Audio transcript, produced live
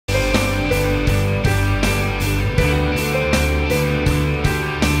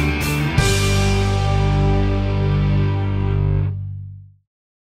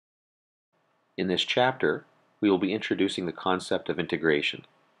this chapter, we will be introducing the concept of integration.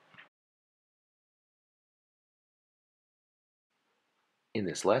 In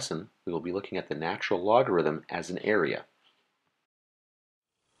this lesson, we will be looking at the natural logarithm as an area.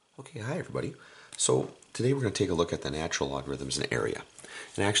 Okay, hi everybody. So today we're going to take a look at the natural logarithm as an area.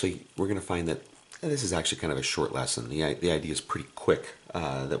 And actually, we're going to find that this is actually kind of a short lesson. The idea is pretty quick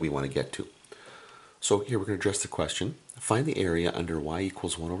that we want to get to. So here we're going to address the question, find the area under y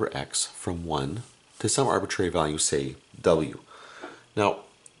equals 1 over x from 1 to some arbitrary value, say w. Now,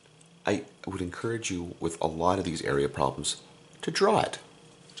 I would encourage you with a lot of these area problems to draw it.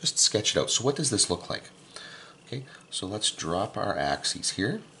 Just sketch it out. So what does this look like? Okay, so let's drop our axes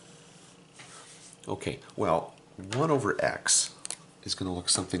here. Okay, well, 1 over x is going to look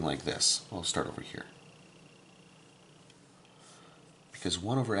something like this. I'll start over here. Because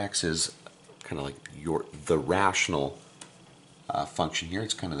 1 over x is kind of like the rational function here.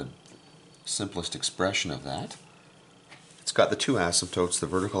 It's kind of the simplest expression of that. It's got the two asymptotes, the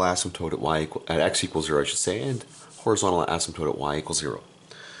vertical asymptote at x equals 0, I should say, and horizontal asymptote at y equals 0.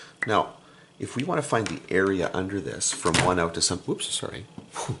 Now, if we want to find the area under this from 1 out to some, oops, sorry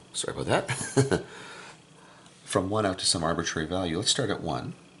about that, from 1 out to some arbitrary value, let's start at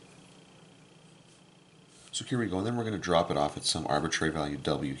 1. So here we go, and then we're going to drop it off at some arbitrary value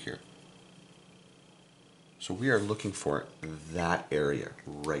w here. So we are looking for that area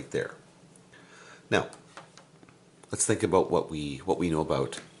right there. Now, let's think about what we know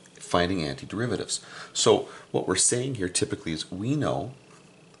about finding antiderivatives. So what we're saying here typically is we know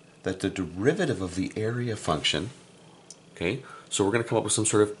that the derivative of the area function, okay, so we're going to come up with some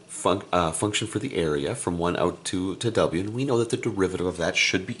sort of function for the area from 1 out to w, and we know that the derivative of that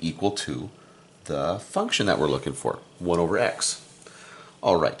should be equal to the function that we're looking for, 1 over x.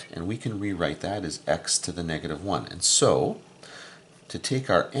 All right, and we can rewrite that as x to the negative 1. And so, to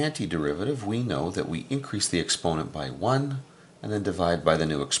take our antiderivative, we know that we increase the exponent by 1 and then divide by the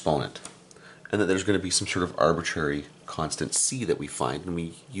new exponent. And that there's going to be some sort of arbitrary constant c that we find, and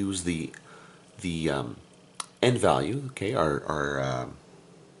we use the end value, okay, our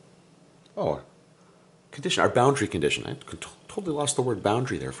condition, our boundary condition. I totally lost the word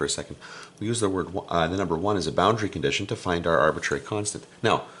boundary there for a second. We use the word the number 1 as a boundary condition to find our arbitrary constant.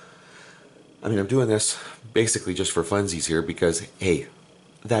 Now, I mean, I'm doing this basically just for funsies here because, hey,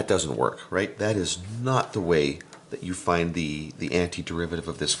 that doesn't work, right? That is not the way that you find the antiderivative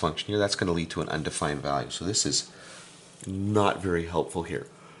of this function here. That's going to lead to an undefined value. So this is not very helpful here.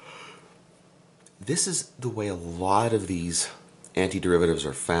 This is the way a lot of these antiderivatives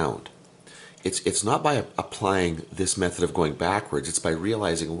are found. It's not by applying this method of going backwards, it's by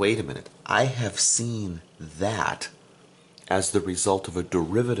realizing, wait a minute, I have seen that as the result of a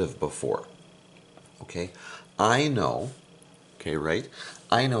derivative before. Okay? I know, okay, right?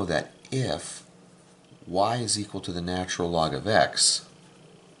 I know that if y is equal to the natural log of x,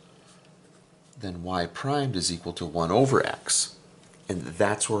 then y primed is equal to 1 over x. And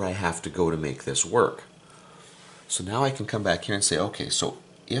that's where I have to go to make this work. So now I can come back here and say, okay, so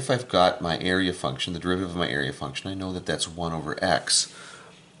if I've got my area function, the derivative of my area function, I know that that's 1 over x.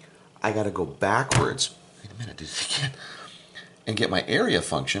 I got to go backwards, wait a minute, did it again, and get my area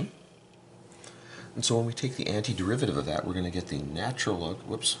function. And so when we take the antiderivative of that, we're going to get the natural log,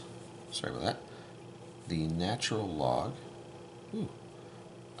 whoops, sorry about that, the natural log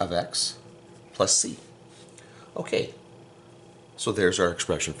of x plus c. Okay, so there's our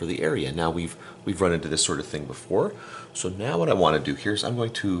expression for the area. Now we've run into this sort of thing before. So now what I want to do here is I'm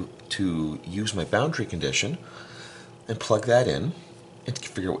going to use my boundary condition and plug that in and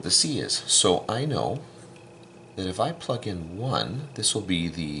figure out what the c is. So I know that if I plug in 1, this will be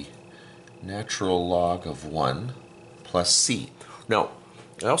the natural log of 1 plus c. Now,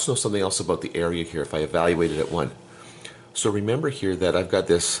 I also know something else about the area here if I evaluate it at 1. So remember here that I've got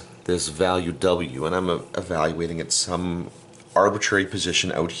this value w, and I'm evaluating at some arbitrary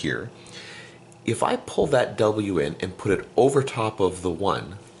position out here. If I pull that w in and put it over top of the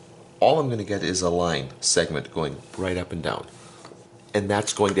 1, all I'm going to get is a line segment going right up and down. And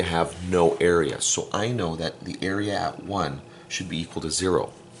that's going to have no area. So I know that the area at 1 should be equal to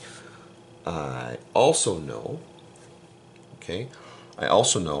 0. I also know, okay,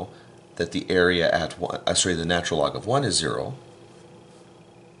 that the area at 1, the natural log of 1 is 0,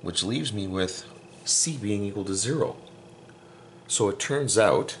 which leaves me with c being equal to 0. So it turns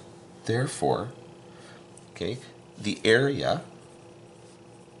out, therefore, okay, the area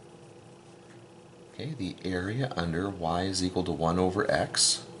under y is equal to 1 over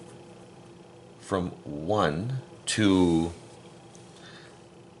x from 1 to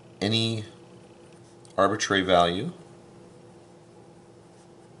any arbitrary value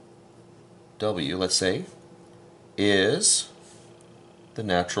W, let's say, is the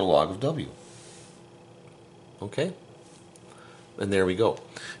natural log of W. Okay? And there we go.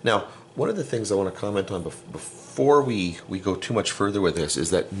 Now, one of the things I want to comment on before we go too much further with this is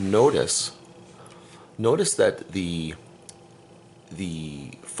that notice that the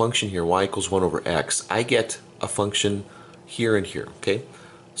function here, y equals 1 over x, I get a function here and here, okay?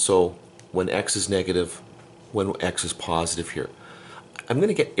 So when x is negative, when x is positive here. I'm going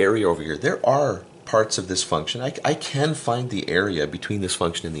to get area over here. There are parts of this function. I can find the area between this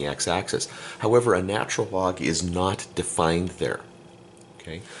function and the x-axis. However, a natural log is not defined there.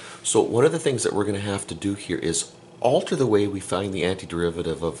 Okay? So one of the things that we're going to have to do here is alter the way we find the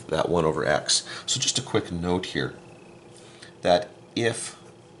antiderivative of that 1 over x. So just a quick note here, that if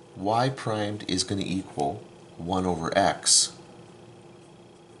y primed is going to equal 1 over x,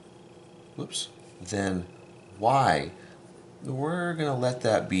 then y, we're going to let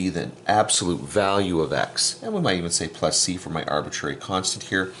that be the absolute value of x. And we might even say plus c for my arbitrary constant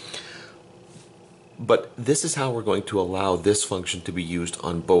here. But this is how we're going to allow this function to be used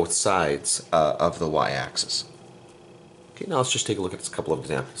on both sides of the y-axis. Okay, now let's just take a look at a couple of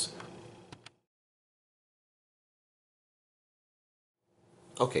examples.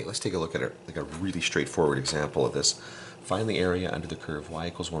 Okay, let's take a look at a really straightforward example of this. Find the area under the curve y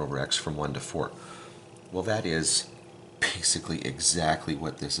equals 1 over x from 1 to 4. Well, that is basically exactly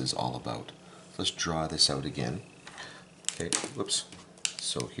what this is all about. Let's draw this out again. Okay, whoops.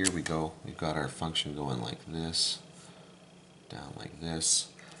 So here we go. We've got our function going like this, down like this,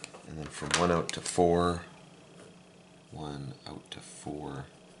 and then from 1 out to 4, 1 out to 4.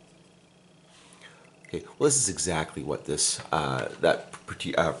 Okay, well, this is exactly what this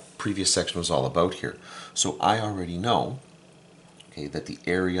previous section was all about here. So I already know, okay, that the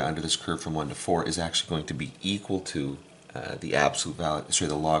area under this curve from 1 to 4 is actually going to be equal to the absolute value,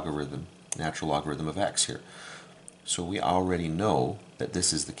 the logarithm, natural logarithm of x here. So we already know that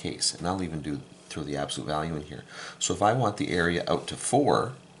this is the case, and I'll even throw the absolute value in here. So if I want the area out to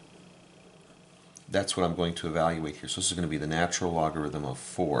 4, that's what I'm going to evaluate here. So this is going to be the natural logarithm of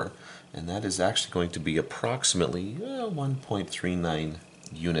 4, and that is actually going to be approximately 1.39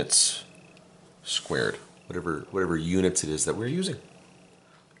 units squared, whatever units it is that we're using.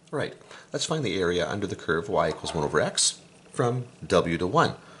 All right, let's find the area under the curve y equals 1 over x from w to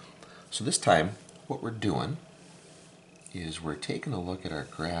 1. So this time, what we're doing is we're taking a look at our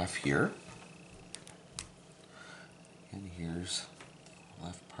graph here, and here's the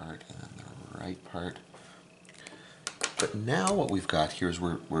left part and then the right part. But now what we've got here is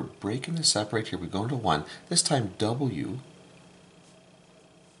we're breaking this up right here. We go into 1. This time w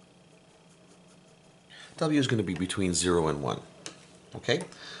is going to be between 0 and 1. Okay?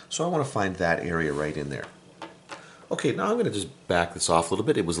 So I want to find that area right in there. Okay, now I'm going to just back this off a little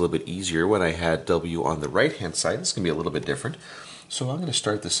bit. It was a little bit easier when I had w on the right-hand side. This is going to be a little bit different. So I'm going to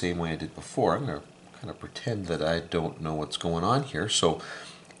start the same way I did before. I'm going to kind of pretend that I don't know what's going on here. So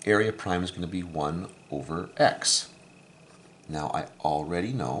area prime is going to be 1 over x. Now I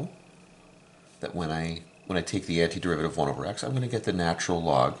already know that when I take the antiderivative of 1 over x, I'm going to get the natural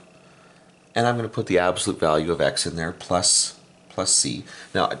log, and I'm going to put the absolute value of x in there plus c.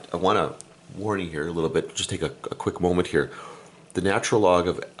 Now I want to warn you here a little bit. Just take a quick moment here. The natural log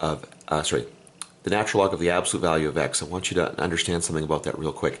of the absolute value of x. I want you to understand something about that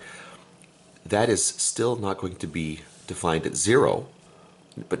real quick. That is still not going to be defined at 0,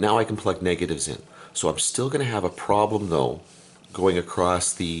 but now I can plug negatives in. So I'm still going to have a problem though going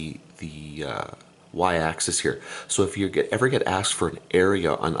across the y-axis here. So if you ever get asked for an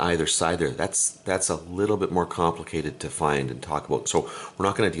area on either side there, that's a little bit more complicated to find and talk about. So we're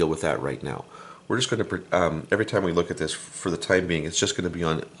not going to deal with that right now. We're just going to every time we look at this, for the time being, it's just going to be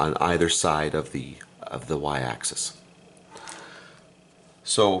on either side of the y-axis.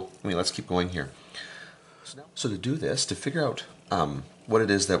 So let's keep going here. So to do this, to figure out what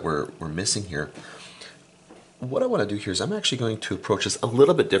it is that we're missing here, what I want to do here is I'm actually going to approach this a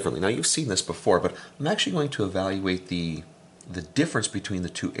little bit differently. Now you've seen this before, but I'm actually going to evaluate the difference between the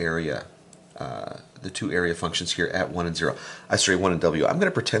two area functions here at 1 and 0. 1 and w. I'm going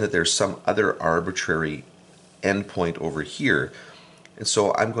to pretend that there's some other arbitrary endpoint over here, and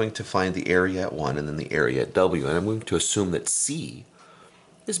so I'm going to find the area at 1 and then the area at w, and I'm going to assume that c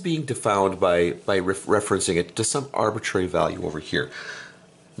is being defined by referencing it to some arbitrary value over here.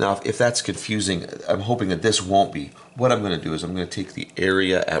 Now, if that's confusing, I'm hoping that this won't be. What I'm going to do is I'm going to take the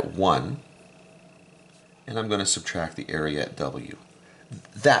area at 1 and I'm going to subtract the area at w.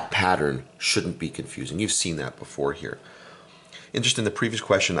 That pattern shouldn't be confusing. You've seen that before here. And just in the previous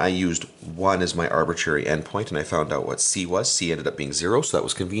question, I used 1 as my arbitrary endpoint, and I found out what c was. C ended up being 0, so that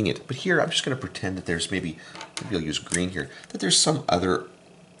was convenient. But here, I'm just going to pretend that there's maybe I'll use green here, that there's some other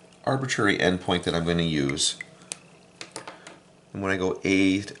arbitrary endpoint that I'm going to use. And when I go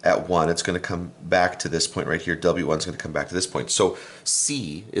a at 1, it's going to come back to this point right here. W1 is going to come back to this point. So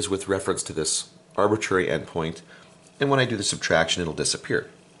c is with reference to this arbitrary endpoint, and when I do the subtraction, it'll disappear.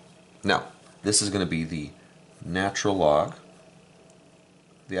 Now, this is going to be the natural log,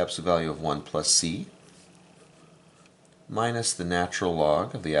 the absolute value of 1 plus c, minus the natural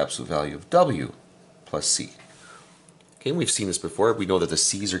log of the absolute value of w plus c. Okay, we've seen this before. We know that the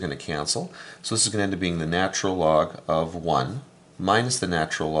c's are going to cancel. So this is going to end up being the natural log of 1 minus the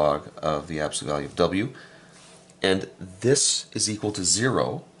natural log of the absolute value of w. And this is equal to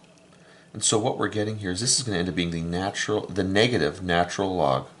 0. And so what we're getting here is this is going to end up being the negative natural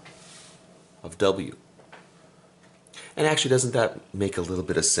log of w. And actually, doesn't that make a little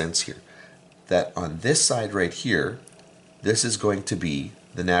bit of sense here? That on this side right here, this is going to be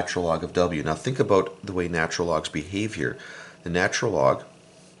the natural log of w. Now think about the way natural logs behave here. The natural log,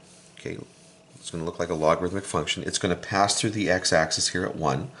 okay, it's going to look like a logarithmic function. It's going to pass through the x-axis here at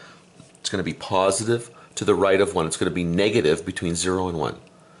 1. It's going to be positive to the right of 1. It's going to be negative between 0 and 1.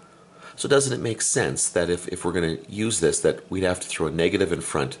 So doesn't it make sense that if we're going to use this, that we'd have to throw a negative in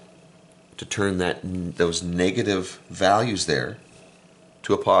front to turn those negative values there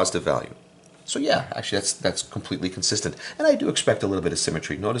to a positive value? So yeah, actually that's completely consistent. And I do expect a little bit of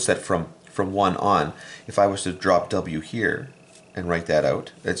symmetry. Notice that from 1 on, if I was to drop w here and write that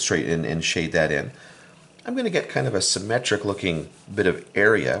out, straight in and shade that in, I'm going to get kind of a symmetric looking bit of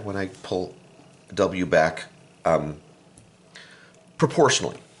area when I pull w back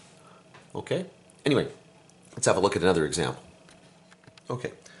proportionally. Okay? Anyway, let's have a look at another example.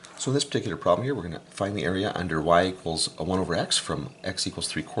 Okay, so in this particular problem here, we're going to find the area under y equals 1 over x from x equals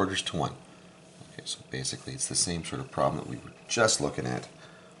 3/4 to 1. Okay, so basically it's the same sort of problem that we were just looking at.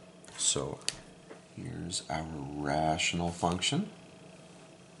 So here's our rational function.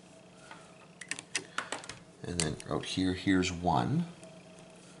 And then out here, here's 1.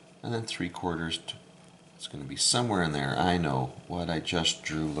 And then 3/4, it's going to be somewhere in there. I know what I just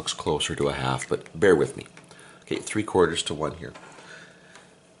drew looks closer to a half, but bear with me. Okay, 3/4 to 1 here.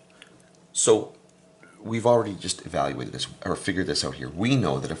 So we've already just evaluated this, or figured this out here. We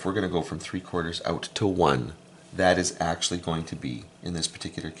know that if we're going to go from 3/4 out to 1, that is actually going to be, in this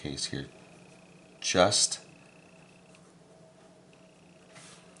particular case here, just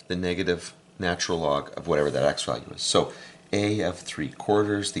the negative natural log of whatever that x value is. So a of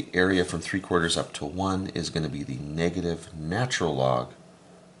 3/4, the area from 3/4 up to 1 is going to be the negative natural log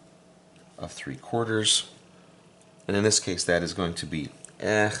of 3/4. And in this case, that is going to be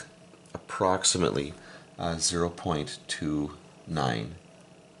approximately 0.29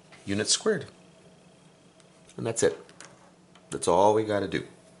 units squared. And that's it. That's all we got to do.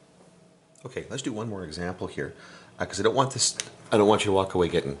 Okay, let's do one more example here, because I don't want you to walk away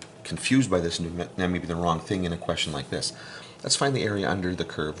getting confused by this and maybe the wrong thing in a question like this. Let's find the area under the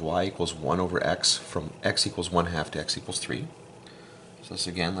curve y equals 1 over x from x equals 1/2 to x equals 3. So this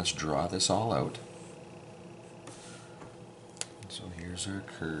again, let's draw this all out. So here's our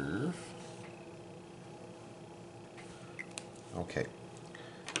curve. Okay,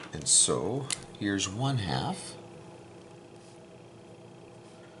 and so here's 1/2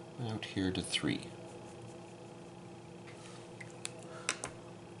 out here to 3.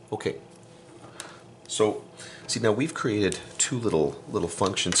 Okay, so see, now we've created two little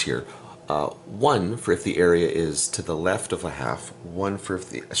functions here. One for if the area is to the left of a half, one for if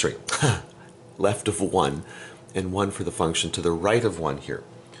the left of 1, and one for the function to the right of 1 here.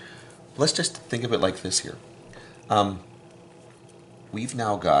 Let's just think of it like this here. We've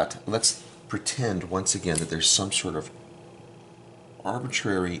now got, let's pretend once again that there's some sort of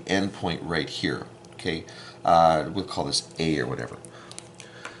arbitrary endpoint right here. Okay, we'll call this A or whatever.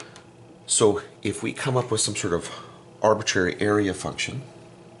 So if we come up with some sort of arbitrary area function,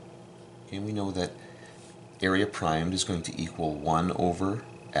 and we know that area primed is going to equal 1 over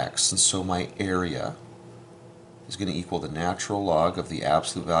x, and so my area is going to equal the natural log of the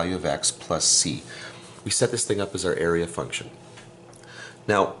absolute value of x plus c. We set this thing up as our area function.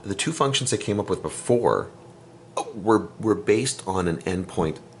 Now, the two functions I came up with before were based on an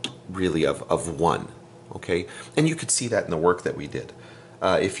endpoint really of 1, okay? And you could see that in the work that we did.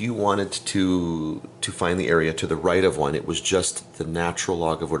 If you wanted to find the area to the right of 1, it was just the natural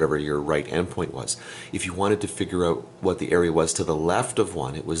log of whatever your right endpoint was. If you wanted to figure out what the area was to the left of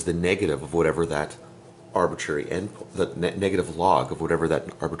 1, it was the negative of whatever that arbitrary negative log of whatever that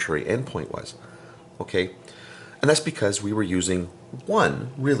arbitrary endpoint was. Okay, And that's because we were using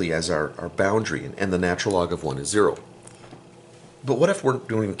 1 really as our boundary, and the natural log of 1 is 0. But what if we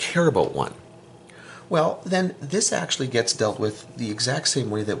don't even care about 1? Well, then this actually gets dealt with the exact same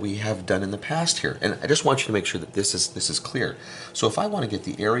way that we have done in the past here. And I just want you to make sure that this is clear. So if I want to get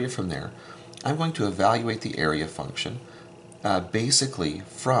the area from there, I'm going to evaluate the area function basically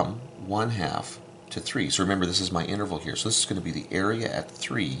from 1/2 to 3. So remember, this is my interval here. So this is going to be the area at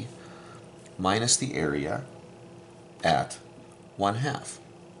 3 minus the area at 1/2.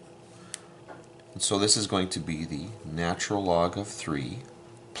 And so this is going to be the natural log of 3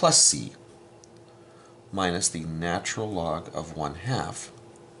 plus c minus the natural log of 1/2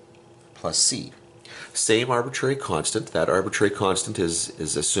 plus c. Same arbitrary constant. That arbitrary constant is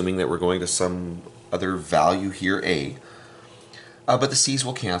assuming that we're going to some other value here, a. But the c's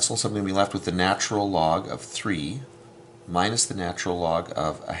will cancel, so I'm going to be left with the natural log of 3 minus the natural log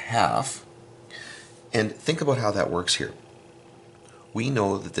of 1/2. And think about how that works here. We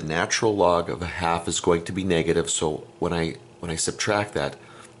know that the natural log of 1/2 is going to be negative, so when I subtract that,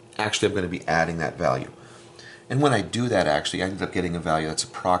 actually I'm going to be adding that value. And when I do that, actually, I end up getting a value that's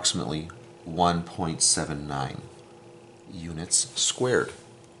approximately 1.79 units squared.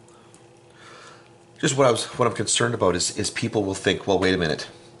 Just what I'm concerned about is people will think, well, wait a minute,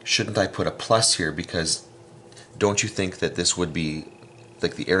 shouldn't I put a plus here, because don't you think that this would be,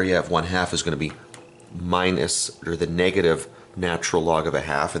 like, the area of 1/2 is going to be minus, or the negative natural log of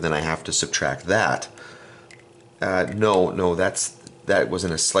 1/2, and then I have to subtract that? No, that was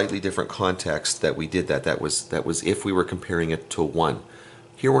in a slightly different context that we did that. That was if we were comparing it to 1.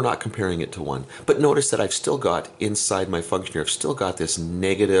 Here we're not comparing it to 1. But notice that I've still got, inside my function here, I've still got this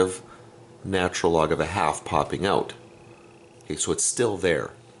negative natural log of 1/2 popping out. Okay, so it's still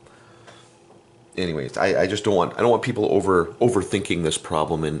there. Anyways, I just don't want people overthinking this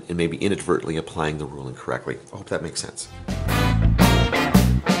problem and maybe inadvertently applying the rule incorrectly. I hope that makes sense.